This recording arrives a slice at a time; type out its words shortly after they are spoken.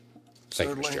Thank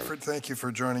you, Sir Mr. Chairman. Langford, thank you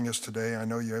for joining us today. I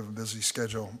know you have a busy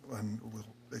schedule, and we'll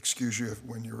excuse you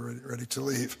when you're ready to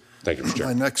leave. Thank you, Mr. I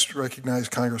Chairman. next recognize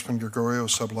Congressman Gregorio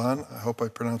Sablan. I hope I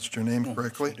pronounced your name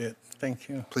correctly. You did. Thank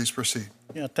you. Please proceed.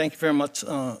 Yeah, thank you very much,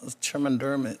 Chairman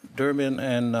Durbin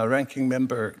and Ranking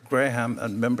Member Graham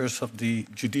and members of the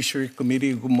Judiciary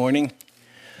Committee. Good morning.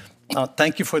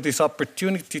 Thank you for this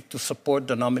opportunity to support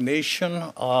the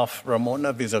nomination of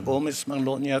Ramona Villagomez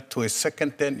Manglona to a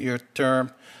second 10-year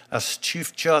term as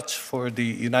Chief Judge for the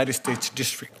United States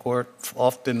District Court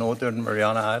of the Northern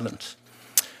Mariana Islands.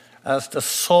 As the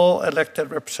sole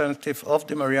elected representative of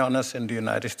the Marianas in the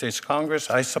United States Congress,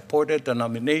 I supported the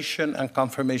nomination and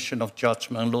confirmation of Judge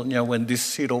Manglona when this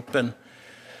seat opened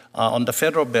on the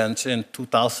federal bench in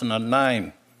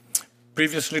 2009.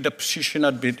 Previously, the position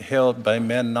had been held by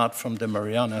men not from the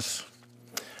Marianas.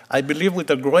 I believe with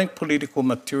the growing political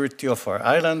maturity of our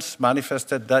islands,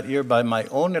 manifested that year by my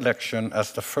own election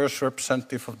as the first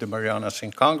representative of the Marianas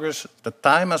in Congress, the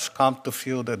time has come to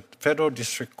fill the federal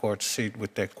district court seat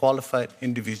with a qualified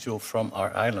individual from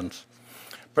our islands.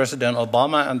 President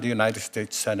Obama and the United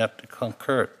States Senate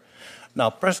concurred. Now,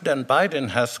 President Biden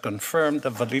has confirmed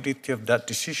the validity of that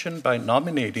decision by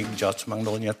nominating Judge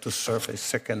Manglona to serve a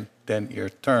second 10-year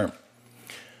term.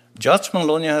 Judge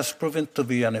Manglona has proven to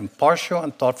be an impartial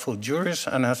and thoughtful jurist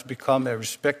and has become a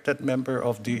respected member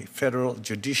of the federal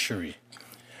judiciary.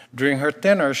 During her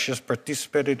tenure, she has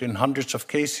participated in hundreds of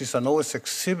cases and always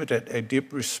exhibited a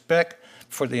deep respect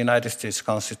for the United States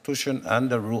Constitution and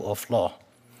the rule of law.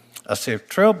 As a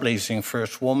trailblazing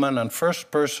first woman and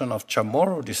first person of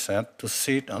Chamorro descent to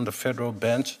sit on the federal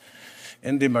bench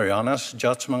in the Marianas,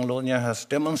 Judge Manglona has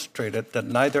demonstrated that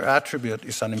neither attribute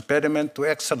is an impediment to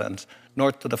excellence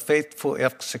nor to the faithful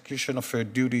execution of her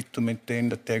duty to maintain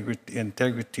the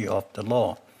integrity of the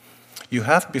law. You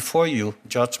have before you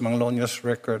Judge Manglona's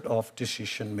record of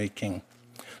decision-making.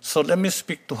 So let me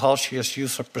speak to how she has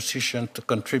used her position to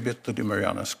contribute to the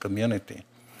Marianas community.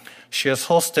 She has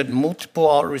hosted multiple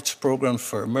outreach programs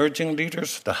for emerging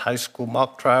leaders, the high school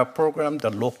mock trial program, the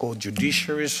local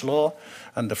judiciary's law,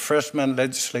 and the Freshman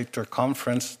Legislature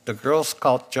Conference, the Girl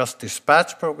Scout Justice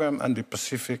Badge Program, and the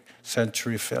Pacific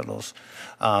Century Fellows.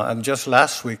 And just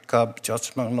last week,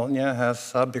 Judge Manglona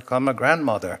has become a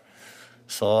grandmother.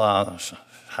 So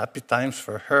happy times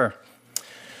for her.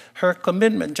 Her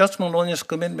commitment, Judge Manglona's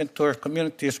commitment to her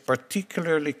community is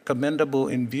particularly commendable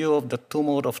in view of the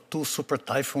tumult of two super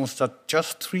typhoons that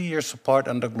just 3 years apart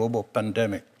and the global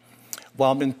pandemic.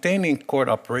 While maintaining court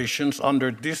operations under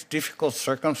these difficult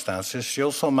circumstances, she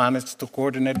also managed to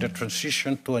coordinate the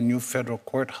transition to a new federal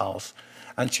courthouse,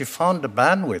 and she found the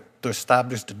bandwidth to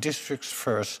establish the district's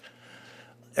first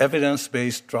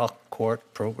evidence-based drug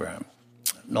court program.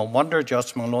 No wonder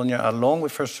Judge Manglona, along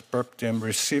with her superb team,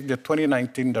 received the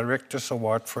 2019 Director's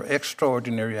Award for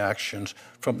Extraordinary Actions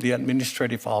from the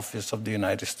Administrative Office of the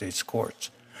United States Courts.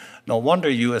 No wonder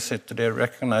USA Today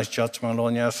recognized Judge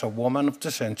Manglona as a woman of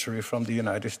the century from the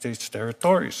United States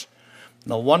territories.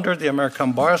 No wonder the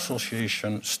American Bar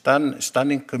Association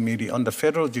Standing Committee on the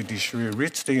Federal Judiciary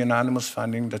reached the unanimous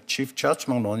finding that Chief Judge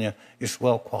Manglona is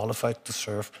well qualified to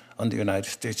serve on the United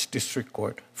States District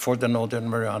Court for the Northern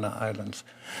Mariana Islands.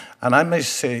 And I may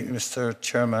say, Mr.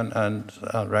 Chairman and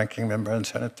Ranking Member and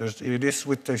Senators, it is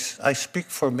with this, I speak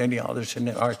for many others in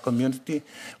our community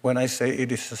when I say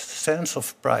it is a sense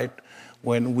of pride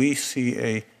when we see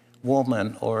a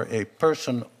woman or a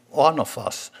person, one of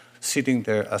us, sitting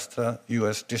there as the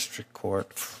U.S. District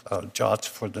Court judge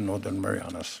for the Northern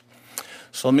Marianas.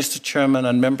 So, Mr. Chairman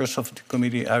and members of the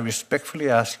committee, I respectfully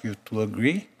ask you to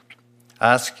agree.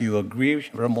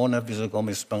 Ramona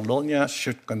Villagomez Manglona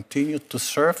should continue to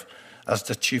serve as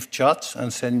the Chief Judge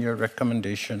and send your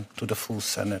recommendation to the full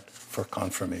Senate for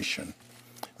confirmation.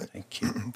 Thank you.